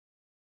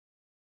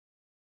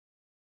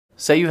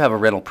Say you have a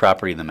rental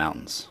property in the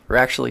mountains, or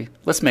actually,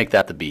 let's make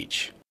that the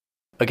beach.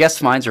 A guest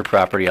finds your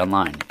property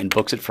online and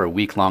books it for a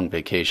week-long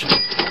vacation.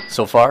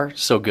 So far,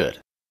 so good.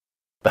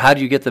 But how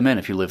do you get them in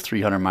if you live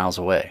 300 miles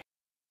away?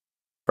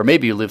 Or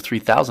maybe you live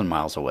 3,000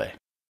 miles away.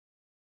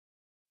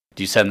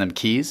 Do you send them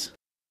keys?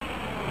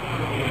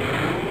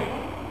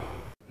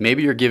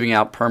 Maybe you're giving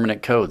out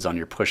permanent codes on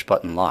your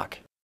push-button lock.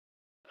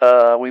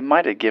 We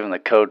might have given the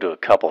code to a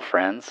couple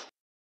friends.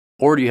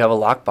 Or do you have a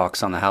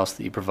lockbox on the house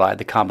that you provide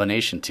the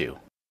combination to?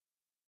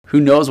 Who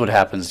knows what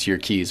happens to your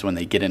keys when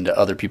they get into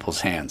other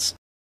people's hands?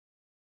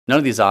 None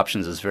of these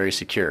options is very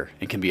secure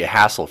and can be a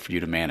hassle for you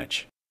to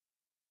manage.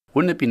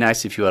 Wouldn't it be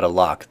nice if you had a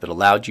lock that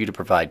allowed you to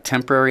provide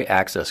temporary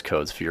access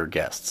codes for your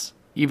guests,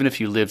 even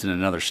if you lived in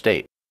another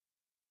state?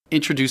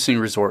 Introducing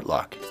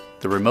ResortLock,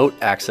 the remote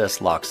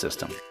access lock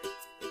system.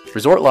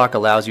 ResortLock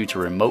allows you to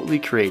remotely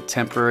create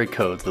temporary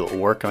codes that will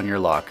work on your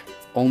lock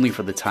only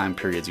for the time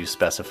periods you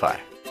specify.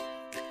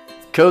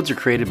 Codes are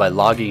created by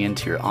logging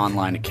into your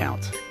online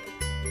account.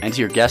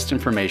 Enter your guest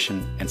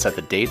information and set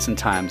the dates and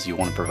times you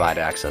want to provide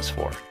access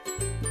for.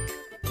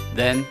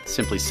 Then,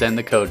 simply send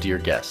the code to your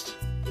guest.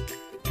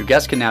 Your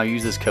guest can now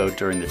use this code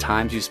during the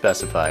times you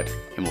specified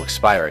and will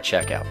expire at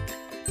checkout.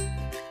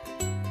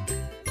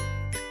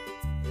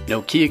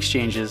 No key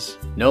exchanges,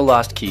 no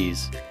lost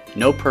keys,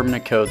 no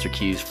permanent codes or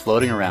keys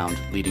floating around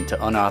leading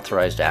to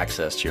unauthorized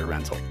access to your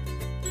rental.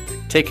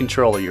 Take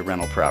control of your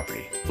rental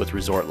property with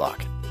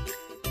ResortLock.